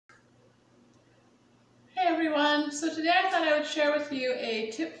everyone. So today I thought I would share with you a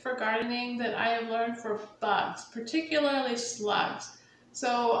tip for gardening that I have learned for bugs, particularly slugs.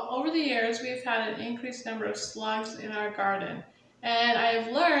 So over the years we've had an increased number of slugs in our garden, and I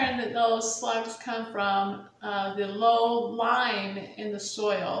have learned that those slugs come from the low lime in the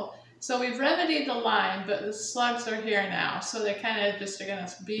soil. So we've remedied the lime, but the slugs are here now, so they kind of just are going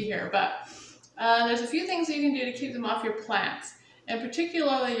to be here. But there's a few things you can do to keep them off your plants, and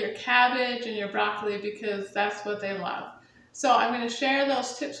particularly your cabbage and your broccoli, because that's what they love. So I'm going to share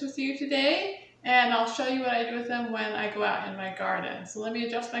those tips with you today, and I'll show you what I do with them when I go out in my garden. So let me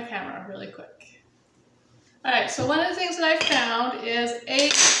adjust my camera really quick. Alright, so one of the things that I found is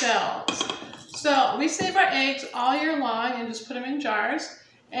egg shells. So we save our eggs all year long and just put them in jars.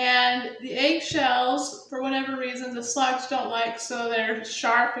 And the egg shells, for whatever reason, the slugs don't like, so they're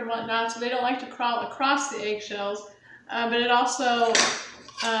sharp and whatnot, so they don't like to crawl across the egg shells. But it also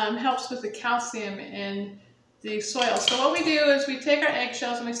helps with the calcium in the soil. So what we do is we take our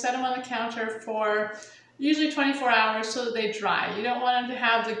eggshells and we set them on the counter for usually 24 hours so that they dry. You don't want them to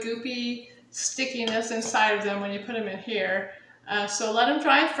have the goopy stickiness inside of them when you put them in here. So let them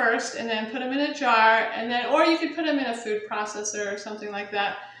dry first and then put them in a jar, and then, or you could put them in a food processor or something like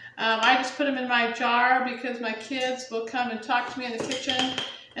that. I just put them in my jar because my kids will come and talk to me in the kitchen,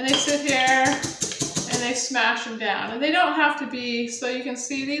 and they sit here and they smash them down. And they don't have to be, so you can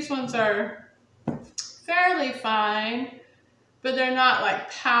see these ones are fairly fine, but they're not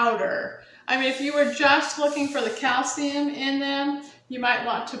like powder. I mean, if you were just looking for the calcium in them, you might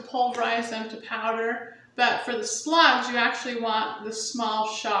want to pulverize them to powder. But for the slugs, you actually want the small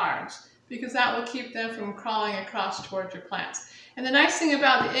shards, because that will keep them from crawling across towards your plants. And the nice thing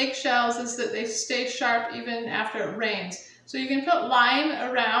about the eggshells is that they stay sharp even after it rains. So you can put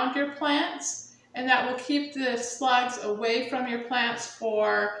lime around your plants, and that will keep the slugs away from your plants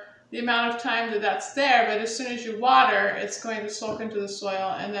for the amount of time that that's there. But as soon as you water, it's going to soak into the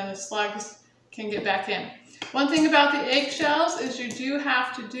soil, and then the slugs can get back in. One thing about the eggshells is you do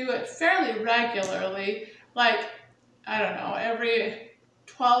have to do it fairly regularly, like, I don't know, every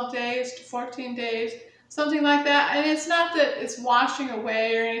 12 days to 14 days, something like that. And it's not that it's washing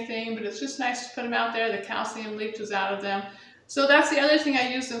away or anything, but it's just nice to put them out there. The calcium leaches out of them. So that's the other thing I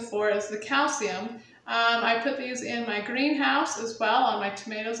use them for, is the calcium. I put these in my greenhouse as well, on my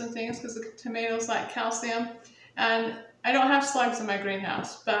tomatoes and things, because the tomatoes like calcium. And I don't have slugs in my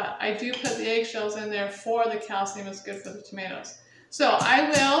greenhouse, but I do put the eggshells in there for the calcium. It's good for the tomatoes. So I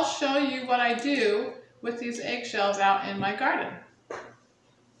will show you what I do with these eggshells out in my garden.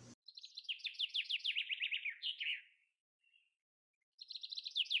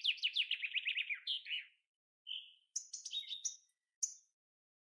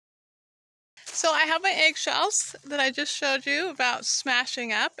 So I have my eggshells that I just showed you about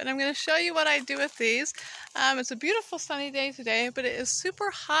smashing up, and I'm going to show you what I do with these. It's a beautiful sunny day today, but it is super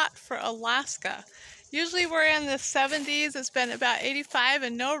hot for Alaska. Usually we're in the 70s. It's been about 85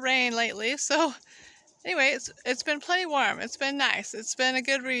 and no rain lately. So anyway, it's been plenty warm. It's been nice. It's been a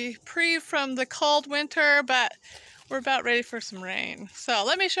good reprieve from the cold winter, but we're about ready for some rain. So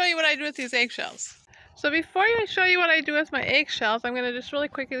let me show you what I do with these eggshells. So before I show you what I do with my eggshells, I'm going to just really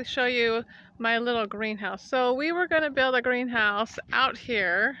quickly show you my little greenhouse. So we were going to build a greenhouse out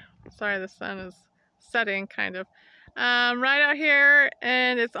here. Sorry, the sun is setting kind of. Right out here,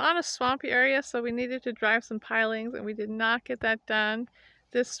 and it's on a swampy area, so we needed to drive some pilings, and we did not get that done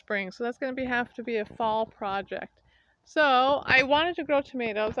this spring. So that's going to have to be a fall project. So I wanted to grow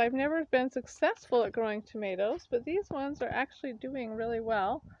tomatoes. I've never been successful at growing tomatoes, but these ones are actually doing really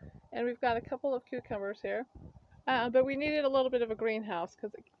well. And we've got a couple of cucumbers here. But we needed a little bit of a greenhouse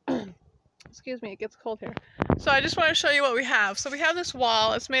because, excuse me, it gets cold here. So I just want to show you what we have. So we have this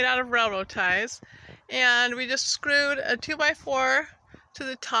wall. It's made out of railroad ties. And we just screwed a 2x4 to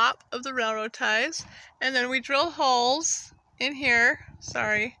the top of the railroad ties. And then we drilled holes in here.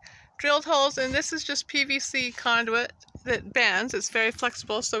 Sorry. Drilled holes, and this is just PVC conduit that bends. It's very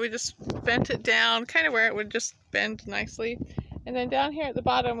flexible, so we just bent it down kind of where it would just bend nicely. And then down here at the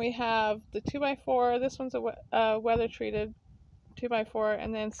bottom we have the 2x4. This one's a weather treated 2x4,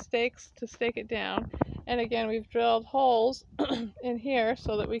 and then stakes to stake it down. And again, we've drilled holes in here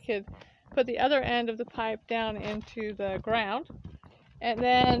so that we could put the other end of the pipe down into the ground. And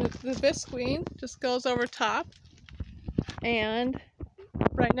then the visqueen just goes over top, and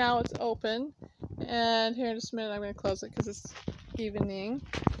right now it's open, and here in just a minute I'm going to close it because it's evening.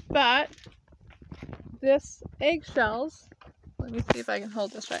 But this eggshells, let me see if I can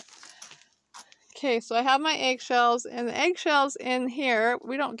hold this right. Okay, so I have my eggshells, and the eggshells in here,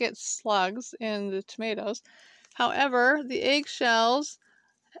 we don't get slugs in the tomatoes. However, the eggshells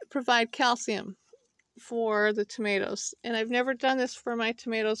provide calcium for the tomatoes. And I've never done this for my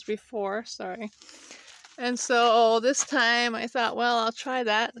tomatoes before, sorry. And so this time I thought, well, I'll try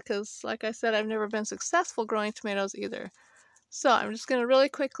that because, like I said, I've never been successful growing tomatoes either. So I'm just going to really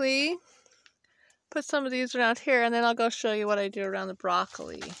quickly put some of these around here, and then I'll go show you what I do around the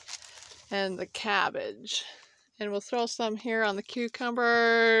broccoli and the cabbage. And we'll throw some here on the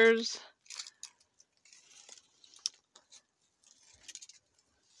cucumbers.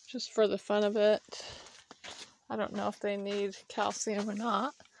 Just for the fun of it. I don't know if they need calcium or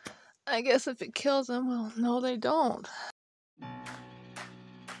not. I guess if it kills them, well, no, they don't.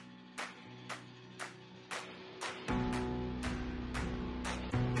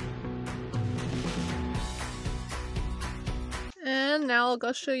 And now I'll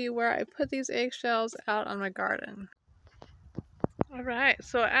go show you where I put these eggshells out on my garden. Alright,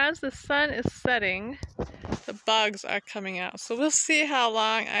 so as the sun is setting, the bugs are coming out. So we'll see how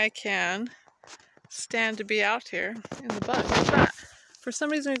long I can stand to be out here in the bugs. But for some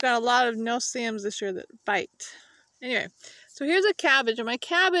reason we've got a lot of no-see-ums this year that bite. Anyway, so here's a cabbage, and my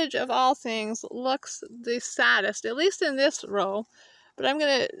cabbage of all things looks the saddest, at least in this row. But I'm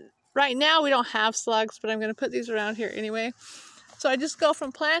gonna, right now we don't have slugs, but I'm gonna put these around here anyway. So I just go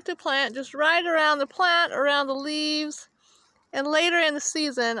from plant to plant, just right around the plant, around the leaves. And later in the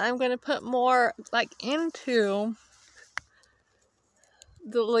season, I'm going to put more like into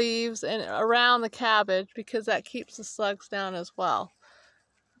the leaves and around the cabbage because that keeps the slugs down as well.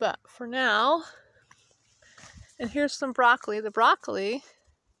 But for now, and here's some broccoli. The broccoli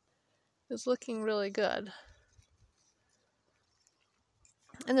is looking really good.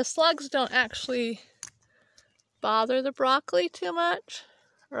 And the slugs don't actually bother the broccoli too much,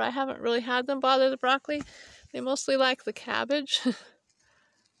 or I haven't really had them bother the broccoli. They mostly like the cabbage,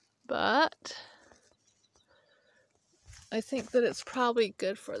 but I think that it's probably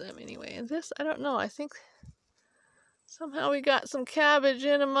good for them anyway. And this, I don't know, I think somehow we got some cabbage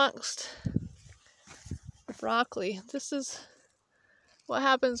in amongst the broccoli. This is what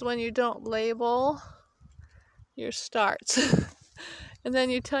happens when you don't label your starts. And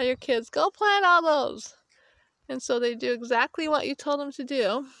then you tell your kids, go plant all those. And so they do exactly what you told them to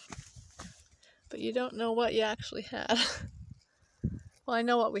do. But you don't know what you actually had. Well, I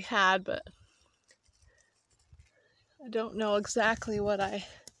know what we had, but I don't know exactly what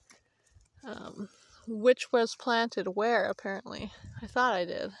which was planted where, apparently. I thought I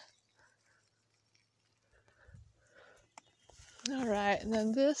did. All right, and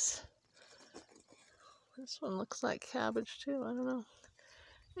then this one looks like cabbage too, I don't know.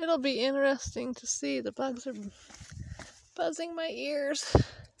 It'll be interesting to see. The bugs are buzzing my ears.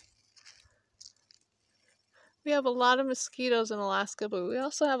 We have a lot of mosquitoes in Alaska, but we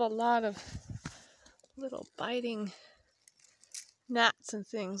also have a lot of little biting gnats and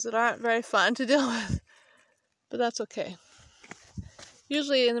things that aren't very fun to deal with. But that's okay.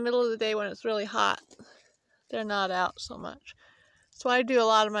 Usually in the middle of the day when it's really hot, they're not out so much. So I do a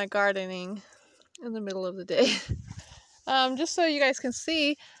lot of my gardening in the middle of the day. Just so you guys can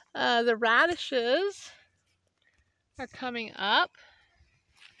see, the radishes are coming up.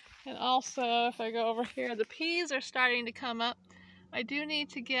 And also, if I go over here, the peas are starting to come up. I do need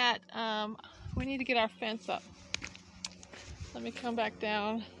to get, we need to get our fence up. Let me come back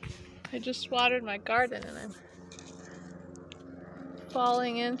down. I just watered my garden and I'm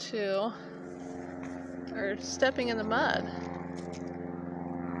falling into, or stepping in the mud.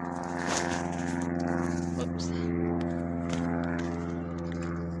 Whoops.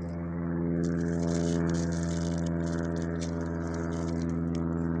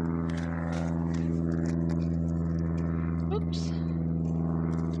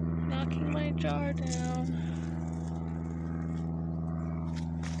 Knocking my jar down.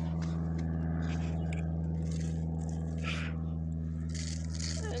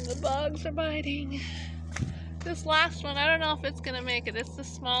 And the bugs are biting. This last one, I don't know if it's gonna make it. It's the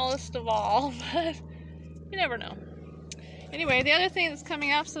smallest of all, but you never know. Anyway, the other thing that's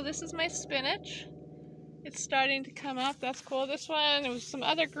coming up, so this is my spinach. It's starting to come up. That's cool. This one, there was some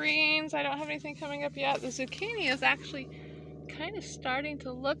other greens. I don't have anything coming up yet. The zucchini is actually kind of starting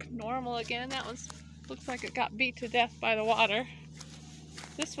to look normal again. That one looks like it got beat to death by the water.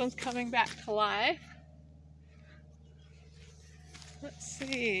 This one's coming back to life. Let's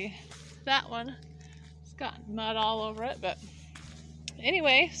see. That one has got mud all over it, but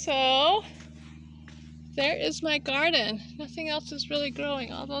anyway, so there is my garden. Nothing else is really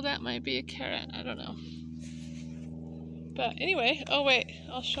growing, although that might be a carrot. I don't know. But anyway, oh wait,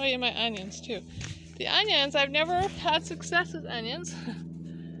 I'll show you my onions too. The onions, I've never had success with onions.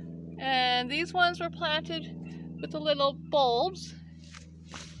 And these ones were planted with the little bulbs.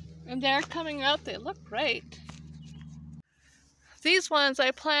 And they're coming out. They look great. These ones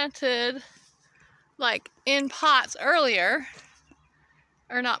I planted like in pots earlier.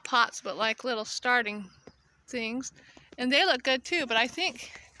 Or not pots, but like little starting things. And they look good too, but I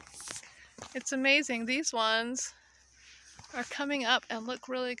think it's amazing. These ones are coming up and look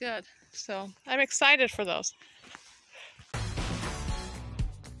really good. So I'm excited for those.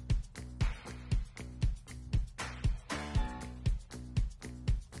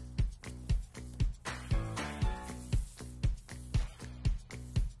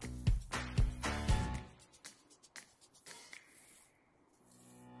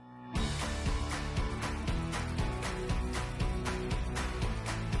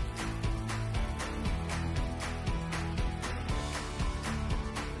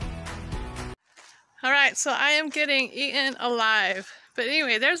 All right, so I am getting eaten alive. But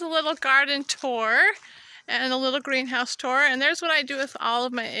anyway, there's a little garden tour and a little greenhouse tour, and there's what I do with all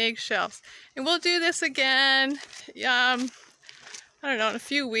of my eggshells. And we'll do this again, I don't know, in a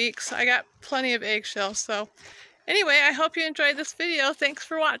few weeks. I got plenty of eggshells. So anyway, I hope you enjoyed this video. Thanks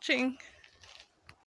for watching.